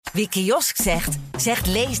Wie kiosk zegt, zegt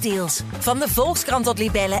leesdeals. Van de Volkskrant tot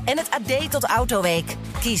Libellen en het AD tot Autoweek.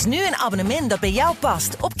 Kies nu een abonnement dat bij jou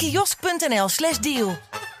past op kiosk.nl/deal.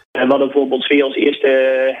 We hadden bijvoorbeeld weer als eerste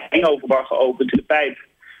hangoverbar geopend in de Pijp.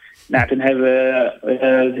 Nou, toen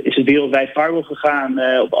is het wereldwijd viral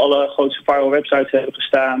gegaan. Op alle grootste viral websites hebben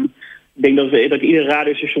gestaan. Ik denk dat ieder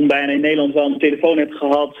radiostation bijna in Nederland wel een telefoon heeft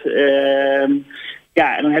gehad.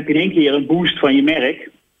 En dan heb je in één keer een boost van je merk.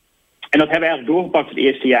 En dat hebben we eigenlijk doorgepakt het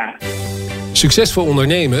eerste jaar. Succesvol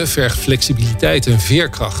ondernemen vergt flexibiliteit en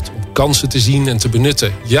veerkracht om kansen te zien en te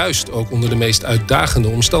benutten, juist ook onder de meest uitdagende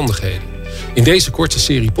omstandigheden. In deze korte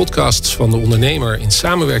serie podcasts van de Ondernemer in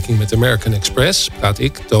samenwerking met American Express praat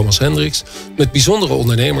ik, Thomas Hendricks, met bijzondere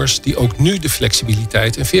ondernemers die ook nu de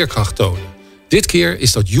flexibiliteit en veerkracht tonen. Dit keer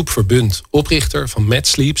is dat Joep Verbunt, oprichter van Mad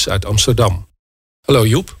Sleeps uit Amsterdam. Hallo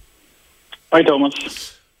Joep. Hoi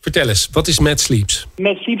Thomas. Vertel eens, wat is Mad Sleeps?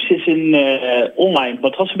 Mad Sleeps is een online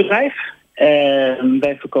matrassenbedrijf.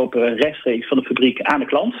 Wij verkopen rechtstreeks van de fabriek aan de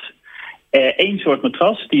klant. Eén soort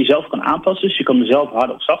matras die je zelf kan aanpassen. Dus je kan hem zelf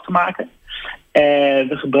harder of zachter maken.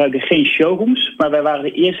 We gebruiken geen showrooms. Maar wij waren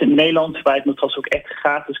de eerste in Nederland waar het matras ook echt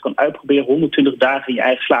gratis kan uitproberen 120 dagen in je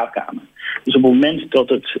eigen slaapkamer. Dus op het moment dat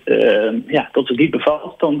het niet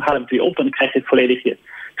bevalt, dan halen we het weer op en dan krijg je het volledig je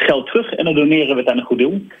geld terug. En dan doneren we het aan een goed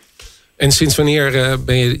doel. En sinds wanneer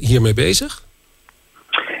ben je hiermee bezig?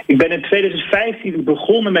 Ik ben in 2015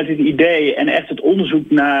 begonnen met het idee en echt het onderzoek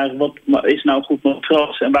naar wat is nou een goed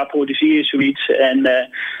matras en waar produceer je zoiets en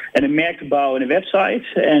een merk te bouwen en een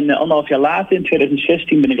website. En 1,5 jaar later, in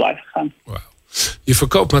 2016, ben ik live gegaan. Wow. Je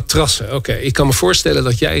verkoopt matrassen. Oké. Ik kan me voorstellen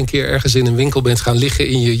dat jij een keer ergens in een winkel bent gaan liggen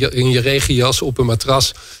in je regenjas op een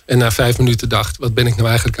matras en na 5 minuten dacht, wat ben ik nou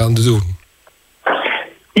eigenlijk aan het doen?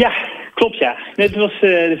 Ja, klopt ja. Het was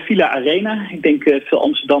de Villa Arena. Ik denk veel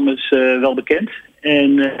Amsterdammers wel bekend.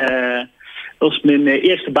 En dat was mijn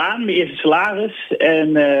eerste baan, mijn eerste salaris.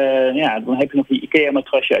 En dan heb je nog die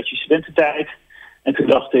IKEA-matrasje uit je studententijd. En toen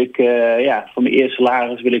dacht ik, voor mijn eerste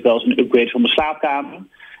salaris wil ik wel eens een upgrade van mijn slaapkamer.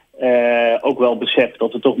 Ook wel besef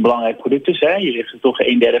dat het toch een belangrijk product is. Hè? Je richt er toch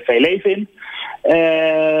 1/3 van je leven in.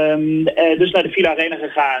 Dus naar de Villa Arena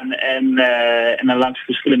gegaan. En dan langs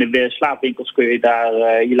verschillende slaapwinkels kun je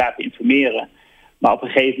daar je laten informeren. Maar op een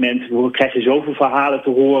gegeven moment krijg je zoveel verhalen te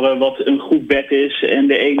horen wat een goed bed is. En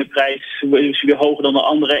de ene prijs is weer hoger dan de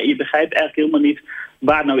andere. En je begrijpt eigenlijk helemaal niet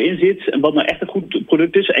waar het nou in zit. En wat nou echt een goed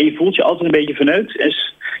product is. En je voelt je altijd een beetje verneukt. En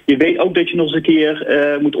je weet ook dat je nog eens een keer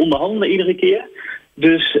moet onderhandelen iedere keer.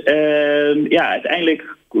 Dus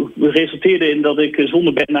uiteindelijk resulteerde in dat ik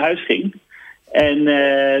zonder bed naar huis ging.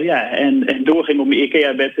 En doorging op mijn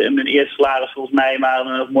IKEA-bed en mijn eerste salaris volgens mij maar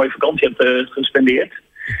een mooie vakantie heb gespendeerd.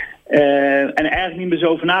 En eigenlijk niet meer zo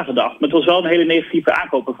over nagedacht. Maar het was wel een hele negatieve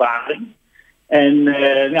aankoopervaring. En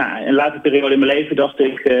in een latere periode in mijn leven dacht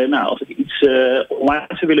ik, als ik iets online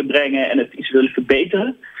zou willen brengen en het iets willen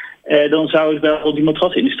verbeteren, dan zou het wel die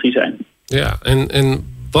matrasindustrie zijn. Ja,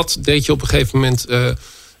 en wat deed je op een gegeven moment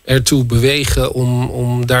ertoe bewegen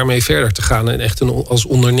om daarmee verder te gaan en echt als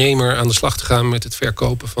ondernemer aan de slag te gaan met het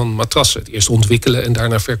verkopen van matrassen? Het eerst ontwikkelen en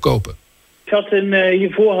daarna verkopen.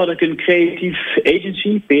 Hiervoor had ik een creatief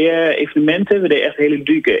agency, PR, evenementen. We deden echt hele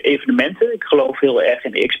duurlijke evenementen. Ik geloof heel erg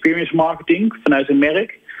in experience marketing vanuit een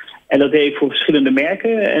merk. En dat deed ik voor verschillende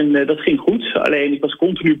merken en dat ging goed. Alleen ik was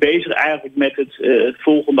continu bezig eigenlijk met het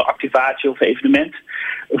volgende activatie of evenement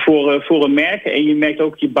voor een merk. En je merkt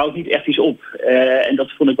ook, je bouwt niet echt iets op. En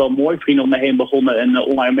dat vond ik wel mooi. Vrienden om me heen begonnen een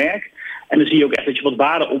online merk. En dan zie je ook echt dat je wat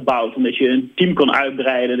waarde opbouwt. Omdat je een team kan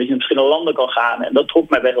uitbreiden, dat je naar verschillende landen kan gaan. En dat trok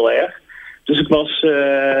mij wel heel erg. Dus ik was,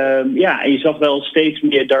 en je zag wel steeds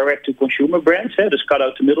meer direct-to-consumer brands. Hè, dus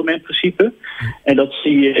cut-out-to middleman principe. En dat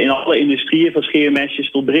zie je in alle industrieën, van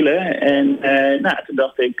scheermesjes tot brillen. En toen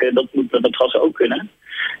dacht ik, dat moet dat matras ook kunnen.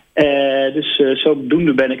 Dus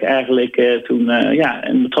zodoende ben ik eigenlijk toen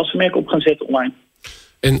een matrassenmerk op gaan zetten online.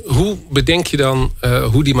 En hoe bedenk je dan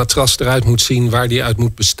hoe die matras eruit moet zien, waar die uit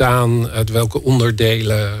moet bestaan, uit welke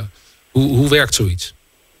onderdelen? Hoe werkt zoiets?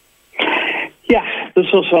 Ja, dat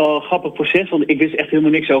was wel een grappig proces, want ik wist echt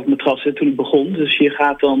helemaal niks over matrassen toen ik begon. Dus je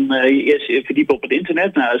gaat dan je eerst verdiepen op het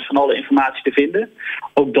internet. Nou, er is van alle informatie te vinden.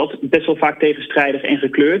 Ook dat best wel vaak tegenstrijdig en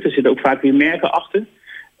gekleurd. Er zitten ook vaak weer merken achter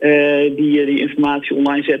die informatie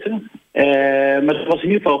online zetten. Maar dat was in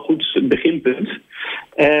ieder geval een goed beginpunt.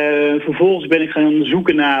 Vervolgens ben ik gaan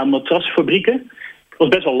zoeken naar matrasfabrieken. Het was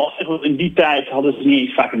best wel lastig, want in die tijd hadden ze niet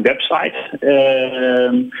eens vaak een website.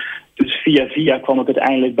 Dus via kwam ik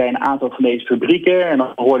uiteindelijk bij een aantal van deze fabrieken. En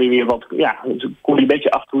dan hoorde je weer kon je een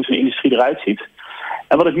beetje achter hoe zo'n industrie eruit ziet.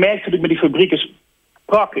 En wat ik merkte toen ik met die fabrieken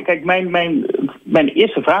sprak. Kijk, mijn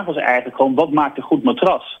eerste vraag was eigenlijk gewoon, wat maakt een goed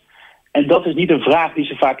matras? En dat is niet een vraag die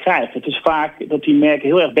ze vaak krijgen. Het is vaak dat die merken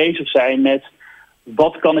heel erg bezig zijn met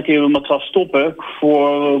wat kan ik in mijn matras stoppen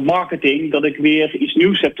voor marketing, dat ik weer iets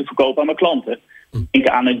nieuws heb te verkopen aan mijn klanten. Denk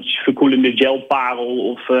aan een verkoelende gelparel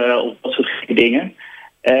of dat soort gekke dingen.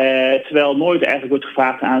 Terwijl nooit eigenlijk wordt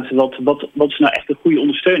gevraagd aan ze wat is nou echt een goede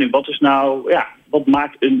ondersteuning? Wat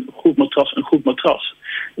maakt een goed matras een goed matras?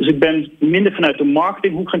 Dus ik ben minder vanuit de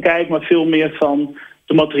marketinghoek gaan kijken, maar veel meer van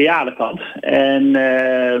de materialenkant. En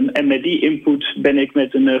met die input ben ik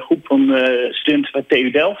met een groep van studenten van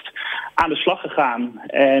TU Delft aan de slag gegaan.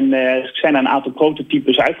 En er zijn er een aantal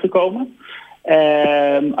prototypes uitgekomen.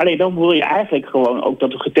 Alleen dan wil je eigenlijk gewoon ook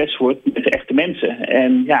dat er getest wordt met de echte mensen.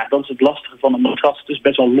 En ja, dat is het lastige van een matras. Het is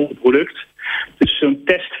best wel een log product. Dus zo'n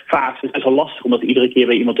testfase is best wel lastig om dat iedere keer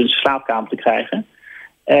bij iemand in de slaapkamer te krijgen.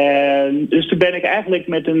 Dus toen ben ik eigenlijk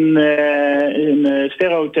met een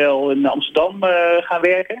sterrenhotel in Amsterdam gaan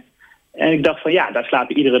werken. En ik dacht van ja, daar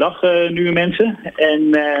slapen iedere dag nieuwe mensen.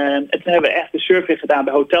 En toen hebben we echt een survey gedaan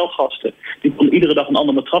bij hotelgasten. Die konden iedere dag een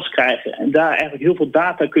ander matras krijgen. En daar eigenlijk heel veel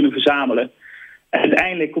data kunnen verzamelen. En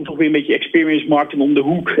uiteindelijk komt toch weer een beetje experience marketing om de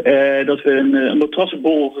hoek. Dat we een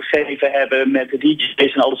matrassenbol gegeven hebben met de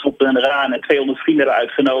DJ's en alles op en eraan. En 200 vrienden hebben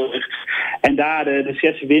uitgenodigd. En daar de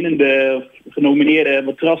 6 winnende genomineerde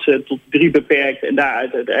matrassen tot 3 beperkt. En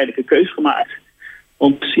daaruit uiteindelijk een keus gemaakt.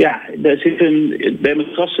 Want ja, bij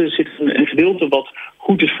matrassen zit een gedeelte wat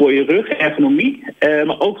goed is voor je rug, ergonomie.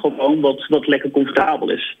 Maar ook gewoon wat lekker comfortabel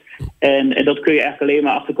is. En dat kun je eigenlijk alleen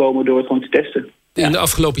maar achterkomen door het gewoon te testen. In de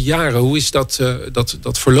afgelopen jaren, hoe is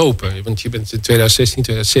dat verlopen? Want je bent in 2016,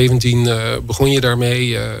 2017 begon je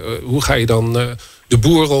daarmee. Hoe ga je dan de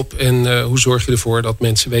boer op en hoe zorg je ervoor dat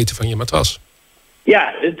mensen weten van je matras?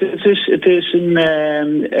 Ja, het is een...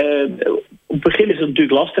 Op het begin is het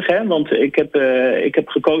natuurlijk lastig, hè? Want ik heb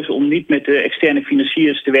gekozen om niet met de externe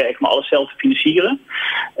financiers te werken, maar alles zelf te financieren.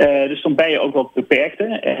 Dus dan ben je ook wat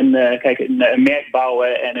beperkter. En kijk, een merk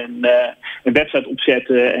bouwen en een website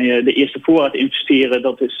opzetten en de eerste voorraad investeren,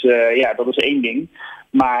 dat is één ding.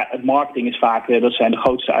 Maar het marketing is vaak, dat zijn de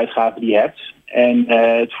grootste uitgaven die je hebt. En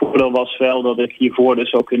het voordeel was wel dat ik hiervoor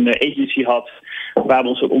dus ook een agency had waar we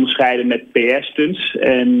ons ook onderscheiden met PR-stunts.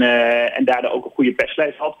 En daardoor ook een goede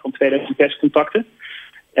perslijst had van 2000 perscontacten.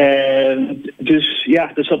 Dus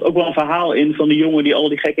ja, er zat ook wel een verhaal in van die jongen die al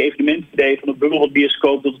die gekke evenementen deed. Van de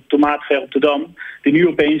Bubbelbioscoop tot de Tomaatver op Rotterdam. Die nu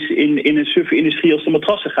opeens in een suffe industrie als de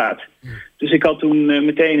matrassen gaat. Dus ik had toen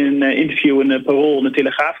meteen een interview in een Parool en een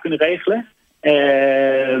Telegraaf kunnen regelen.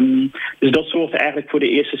 Dus dat zorgde eigenlijk voor de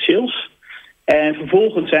eerste sales. En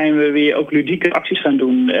vervolgens zijn we weer ook ludieke acties gaan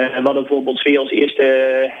doen. We hadden bijvoorbeeld weer als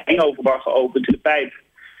eerste hangoverbar geopend in de Pijp.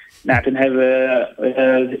 Nou, toen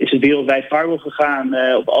is het wereldwijd viral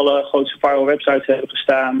gegaan. Op alle grootste viral websites hebben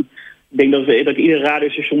gestaan. Ik denk dat ieder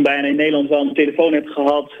radiostation bijna in Nederland wel een telefoon heeft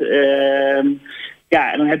gehad.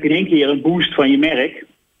 En dan heb je in één keer een boost van je merk.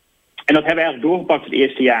 En dat hebben we eigenlijk doorgepakt het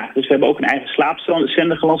eerste jaar. Dus we hebben ook een eigen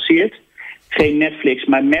slaapzender gelanceerd. Geen Netflix,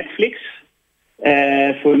 maar Netflix.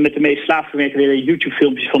 Met de meest slaapverwerkende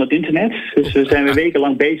YouTube-filmpjes van het internet. Dus we zijn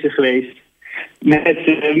wekenlang bezig geweest met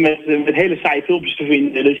hele saaie filmpjes te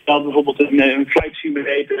vinden. Dus je had bijvoorbeeld een flight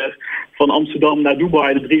simulator van Amsterdam naar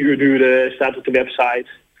Dubai dat 3 uur duurde, staat op de website.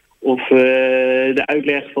 Of de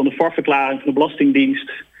uitleg van de VAR-verklaring van de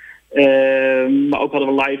Belastingdienst. Maar ook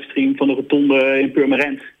hadden we een livestream van de rotonde in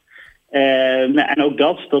Purmerend. En ook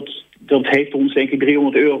dat heeft ons denk ik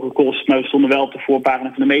 €300 gekost. Maar we stonden wel op de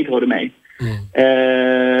voorpagina van de Metro ermee.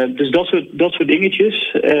 Dus dat soort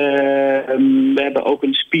dingetjes. We hebben ook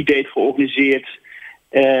een speeddate georganiseerd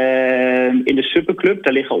in de Supperclub.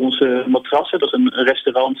 Daar liggen onze matrassen. Dat is een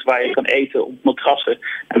restaurant waar je kan eten op matrassen.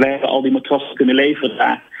 En wij hebben al die matrassen kunnen leveren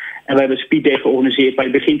daar. En we hebben een speeddate georganiseerd waar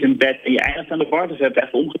je begint in bed en je eindigt aan de bar. Dus we hebben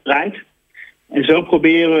het echt omgedraaid. En zo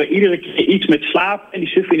proberen we iedere keer iets met slaap en die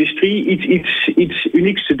suffe-industrie iets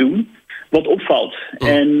unieks te doen. Wat opvalt.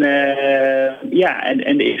 En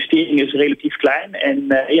de investering is relatief klein. En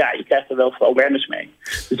je krijgt er wel veel awareness mee.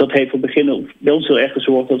 Dus dat heeft op het begin bij ons heel erg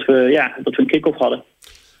gezorgd dat we een kick-off hadden.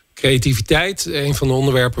 Creativiteit, een van de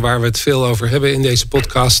onderwerpen waar we het veel over hebben in deze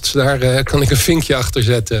podcast. Daar kan ik een vinkje achter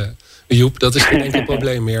zetten, Joep. Dat is geen enkel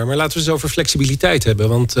probleem meer. Maar laten we het eens over flexibiliteit hebben.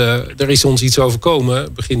 Want er is ons iets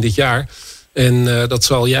overkomen begin dit jaar. En dat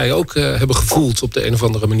zal jij ook hebben gevoeld op de een of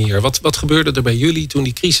andere manier. Wat gebeurde er bij jullie toen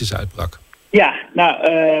die crisis uitbrak? Ja,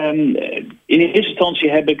 in eerste instantie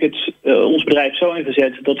heb ik ons bedrijf zo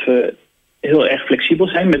ingezet dat we heel erg flexibel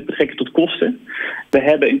zijn met betrekking tot kosten. We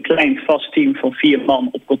hebben een klein vast team van 4 man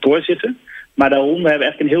op kantoor zitten. Maar daaronder hebben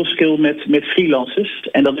we echt een heel skill met freelancers.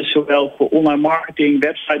 En dat is zowel voor online marketing,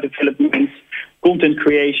 website development, content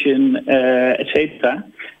creation, et cetera.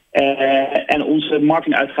 En onze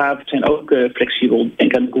marketinguitgaven zijn ook flexibel.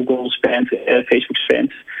 Denk aan Google Spend, Facebook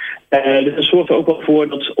Spend. Dus dat zorgt er ook wel voor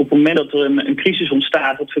dat op het moment dat er een crisis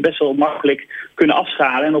ontstaat, dat we best wel makkelijk kunnen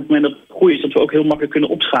afschalen. En op het moment dat het groeit is, dat we ook heel makkelijk kunnen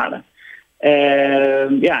opschalen.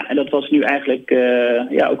 En dat was nu eigenlijk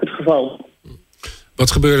ook het geval.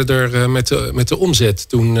 Wat gebeurde er met de omzet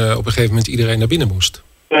toen op een gegeven moment iedereen naar binnen moest?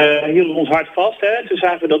 Hielden we ons hart vast. Hè. Toen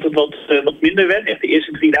zagen we dat het wat minder werd, echt de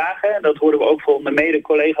eerste 3 dagen. En dat hoorden we ook van mijn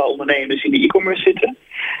mede-collega-ondernemers die in de e-commerce zitten.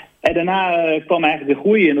 En daarna kwam eigenlijk de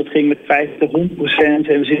groei en dat ging met 50-100%.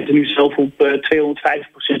 En we zitten nu zelf op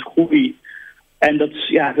 250% groei. En dat is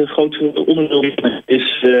het grootste onderdeel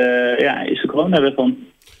is de corona ervan.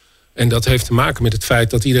 En dat heeft te maken met het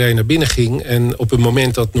feit dat iedereen naar binnen ging. En op het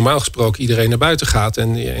moment dat normaal gesproken iedereen naar buiten gaat.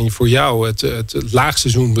 En voor jou het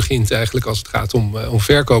laagseizoen begint eigenlijk als het gaat om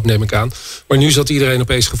verkoop, neem ik aan. Maar nu zat iedereen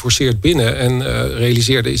opeens geforceerd binnen. En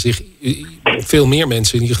realiseerde zich veel meer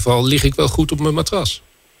mensen in ieder geval, lig ik wel goed op mijn matras?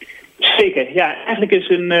 Zeker, ja. Eigenlijk is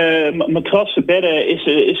een matrassen, bedden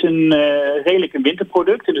is een redelijk een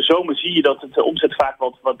winterproduct. In de zomer zie je dat het omzet vaak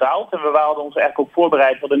wat daalt. En we hadden ons eigenlijk ook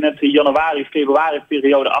voorbereid. We hadden net de januari, februari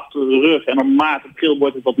periode achter de rug. En om maart, april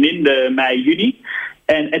wordt het wat minder, mei, juni.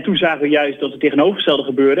 En toen zagen we juist dat het tegenovergestelde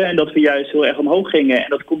gebeurde. En dat we juist heel erg omhoog gingen. En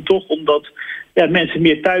dat komt toch omdat mensen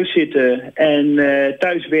meer thuis zitten. En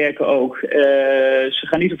thuis werken ook. Ze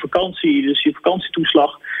gaan niet op vakantie. Dus je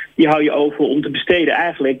vakantietoeslag die hou je over om te besteden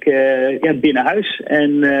eigenlijk binnen huis.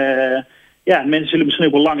 En mensen zullen misschien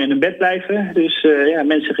ook wel lang in hun bed blijven. Dus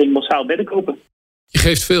mensen gingen massaal bedden kopen. Je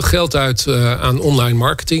geeft veel geld uit aan online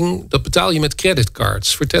marketing. Dat betaal je met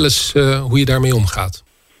creditcards. Vertel eens hoe je daarmee omgaat.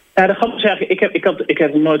 Ja, dat gaat zeggen. Ik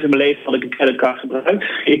heb nog nooit in mijn leven een creditcard gebruikt.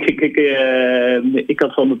 Ik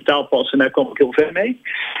had gewoon mijn betaalpas en daar kwam ik heel ver mee.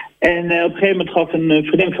 En op een gegeven moment gaf een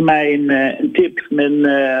vriendin van mij een tip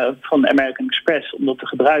van American Express om dat te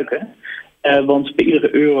gebruiken. Want bij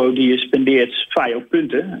iedere euro die je spendeert, spaar je ook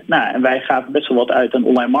punten. Nou, en wij gaven best wel wat uit aan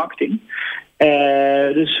online marketing.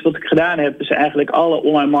 Dus wat ik gedaan heb, is eigenlijk alle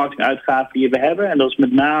online marketing uitgaven die we hebben. En dat is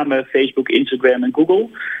met name Facebook, Instagram en Google.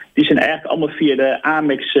 Die zijn eigenlijk allemaal via de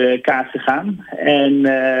Amex-kaart gegaan. En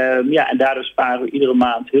daardoor sparen we iedere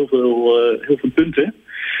maand heel veel punten.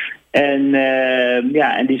 En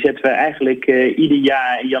die zetten we eigenlijk ieder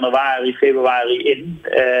jaar in januari, februari in.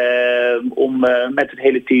 Om met het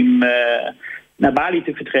hele team naar Bali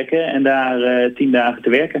te vertrekken en daar 10 dagen te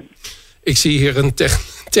werken. Ik zie hier een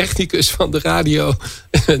technicus van de radio.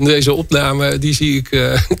 Deze opname, die zie ik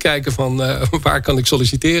kijken van waar kan ik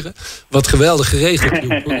solliciteren. Wat geweldig geregeld,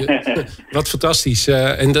 Joep. Wat fantastisch.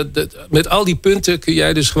 En met al die punten kun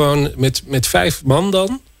jij dus gewoon met 5 man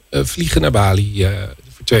dan vliegen naar Bali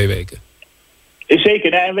voor 2 weken.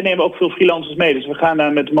 Zeker, en we nemen ook veel freelancers mee. Dus we gaan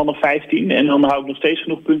daar met een man of 15. En dan hou ik nog steeds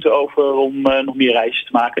genoeg punten over om nog meer reisjes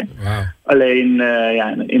te maken. Wow. Alleen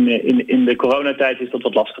in de coronatijd is dat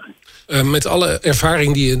wat lastiger. Met alle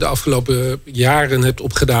ervaring die je de afgelopen jaren hebt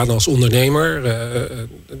opgedaan als ondernemer.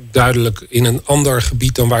 Duidelijk in een ander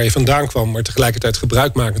gebied dan waar je vandaan kwam. Maar tegelijkertijd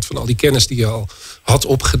gebruikmakend van al die kennis die je al had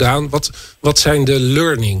opgedaan. Wat zijn de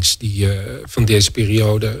learnings die je van deze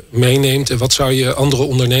periode meeneemt? En wat zou je andere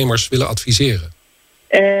ondernemers willen adviseren?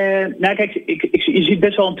 Kijk, je ziet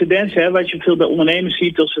best wel een tendens, hè, wat je veel bij ondernemers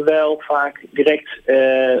ziet, dat ze wel vaak direct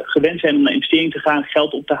gewend zijn om naar investering te gaan,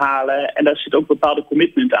 geld op te halen. En daar zit ook een bepaalde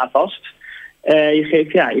commitment aan vast.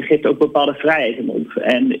 Je geeft ook bepaalde vrijheden op.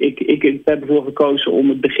 En ik heb ervoor gekozen om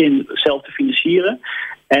het begin zelf te financieren.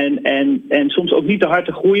 En soms ook niet te hard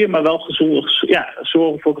te groeien, maar wel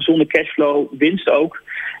zorgen voor gezonde cashflow, winst ook.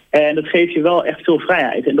 En dat geeft je wel echt veel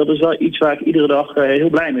vrijheid. En dat is wel iets waar ik iedere dag heel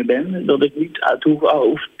blij mee ben. Dat ik niet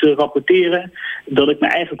hoef te rapporteren. Dat ik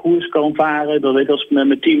mijn eigen koers kan varen. Dat ik als ik met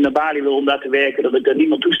mijn team naar Bali wil om daar te werken, dat ik daar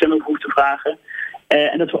niemand toestemming hoef te vragen.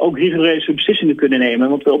 En dat we ook rigoureuze beslissingen kunnen nemen.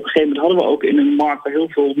 Want op een gegeven moment hadden we ook in een markt waar heel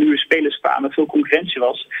veel nieuwe spelers kwamen, veel concurrentie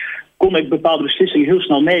was, kon ik bepaalde beslissingen heel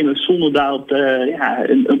snel nemen zonder daar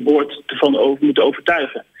een board ervan over moeten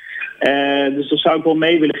overtuigen. Dus dat zou ik wel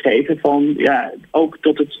mee willen geven van ook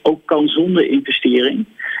dat het ook kan zonder investering.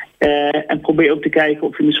 En probeer ook te kijken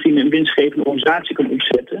of je misschien een winstgevende organisatie kan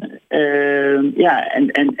opzetten.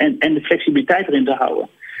 En de flexibiliteit erin te houden.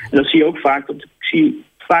 En dat zie je ook vaak. Ik zie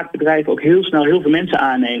vaak bedrijven ook heel snel heel veel mensen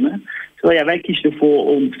aannemen. Terwijl wij kiezen ervoor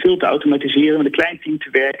om veel te automatiseren, met een klein team te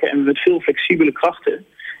werken en met veel flexibele krachten.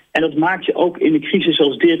 En dat maakt je ook in een crisis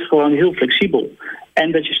als dit gewoon heel flexibel.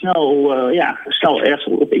 En dat je snel ergens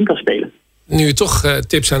op in kan spelen. Nu je toch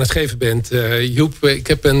tips aan het geven bent, Joep. Ik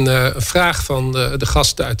heb een vraag van de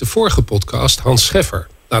gast uit de vorige podcast, Hans Scheffer.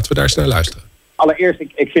 Laten we daar eens naar luisteren. Allereerst,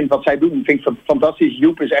 ik vind wat zij doen vind ik fantastisch.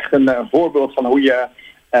 Joep is echt een voorbeeld van hoe je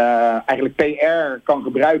eigenlijk PR kan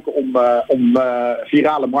gebruiken om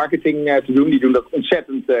virale marketing te doen. Die doen dat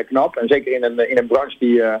ontzettend knap. En zeker in een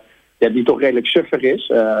branche die toch redelijk suffig is.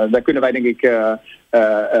 Daar kunnen wij denk ik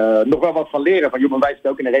nog wel wat van leren van Joep. En wij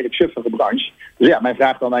zitten ook in een redelijk suffige branche. Dus ja, mijn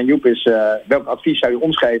vraag dan aan Joep is, welk advies zou je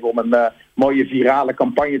ons geven om een mooie virale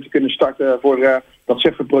campagne te kunnen starten voor dat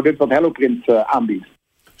suffe product wat HelloPrint aanbiedt?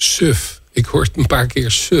 Suf. Ik hoor het een paar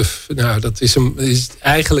keer suf. Nou, dat is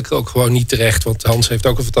eigenlijk ook gewoon niet terecht. Want Hans heeft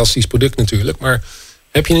ook een fantastisch product natuurlijk. Maar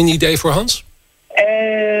heb je een idee voor Hans?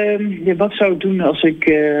 Wat zou ik doen als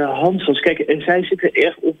ik Hans was? Kijk, zij zitten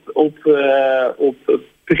echt op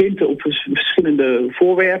printen op verschillende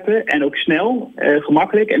voorwerpen. En ook snel,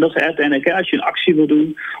 gemakkelijk. En dat is uiteindelijk, als je een actie wil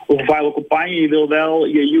doen of een viral campagne, je wil wel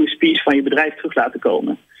je USP's van je bedrijf terug laten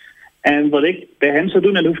komen. En wat ik bij hem zou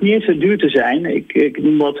doen, en dat hoeft niet eens zo duur te zijn. Ik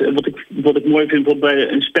noem wat ik mooi vind, bijvoorbeeld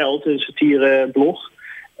bij een Speld, een satireblog.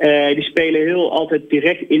 Die spelen heel altijd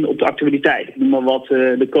direct in op de actualiteit. Ik noem maar wat,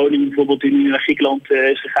 de koning bijvoorbeeld die nu naar Griekenland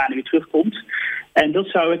is gegaan en weer terugkomt. En dat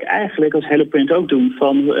zou ik eigenlijk als HelloPrint ook doen.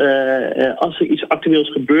 Als er iets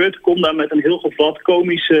actueels gebeurt, kom daar met een heel gevat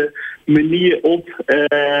komische manier op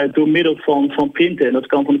door middel van printen. En dat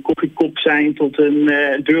kan van een koffiekop zijn tot een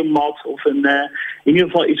deurmat of in ieder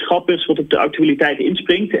geval iets grappigs wat op de actualiteit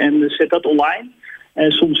inspringt. En zet dat online.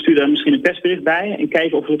 En soms stuur daar misschien een persbericht bij en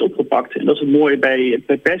kijken of het wordt opgepakt. En dat is het mooie bij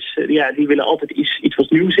pers. Die willen altijd iets wat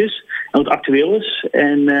nieuws is en wat actueel is.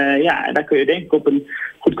 En daar kun je denk ik op een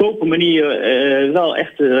goedkope manier wel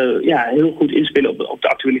echt heel goed inspelen op de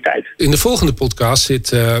actualiteit. In de volgende podcast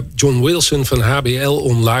zit John Wilson van HBL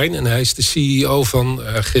Online. En hij is de CEO van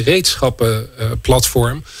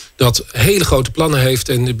gereedschappenplatform. Dat hele grote plannen heeft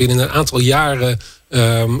en binnen een aantal jaren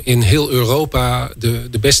in heel Europa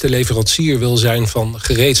de beste leverancier wil zijn van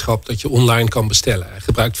gereedschap dat je online kan bestellen. Hij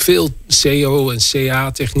gebruikt veel SEO en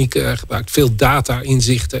CA-technieken, hij gebruikt veel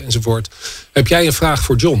data-inzichten enzovoort. Heb jij een vraag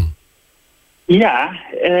voor John? Ja,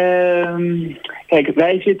 kijk,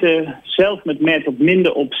 wij zitten zelf met Matt wat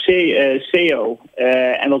minder op SEO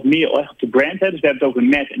en wat meer op de brand. Hè. Dus we hebben ook een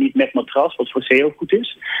Matt en niet Matt matras, wat voor SEO goed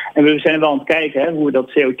is. En we zijn wel aan het kijken hoe we dat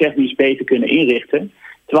SEO-technisch beter kunnen inrichten.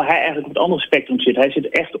 Terwijl hij eigenlijk op het andere spectrum zit. Hij zit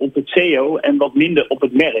echt op het SEO en wat minder op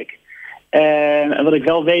het merk. En wat ik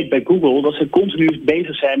wel weet bij Google, dat ze continu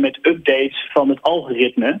bezig zijn met updates van het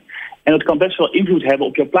algoritme. En dat kan best wel invloed hebben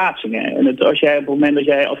op jouw plaatsingen. En als jij op het moment dat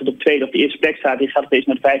jij altijd op tweede of de eerste plek staat, die gaat opeens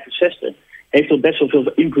naar de vijfde of zesde, heeft dat best wel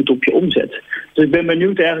veel invloed op je omzet. Dus ik ben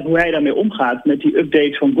benieuwd eigenlijk hoe hij daarmee omgaat met die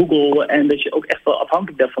updates van Google. En dat je ook echt wel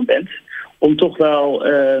afhankelijk daarvan bent. Om toch wel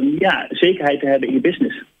zekerheid te hebben in je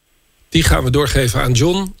business. Die gaan we doorgeven aan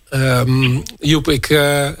John. Joep, ik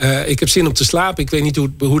heb zin om te slapen. Ik weet niet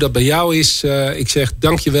hoe dat bij jou is. Ik zeg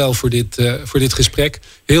dankjewel voor dit gesprek.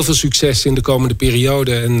 Heel veel succes in de komende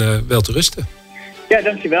periode en wel te rusten. Ja,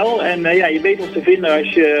 dankjewel. En je weet ons te vinden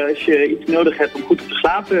als je iets nodig hebt om goed op te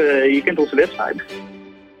slapen. Je kent onze website.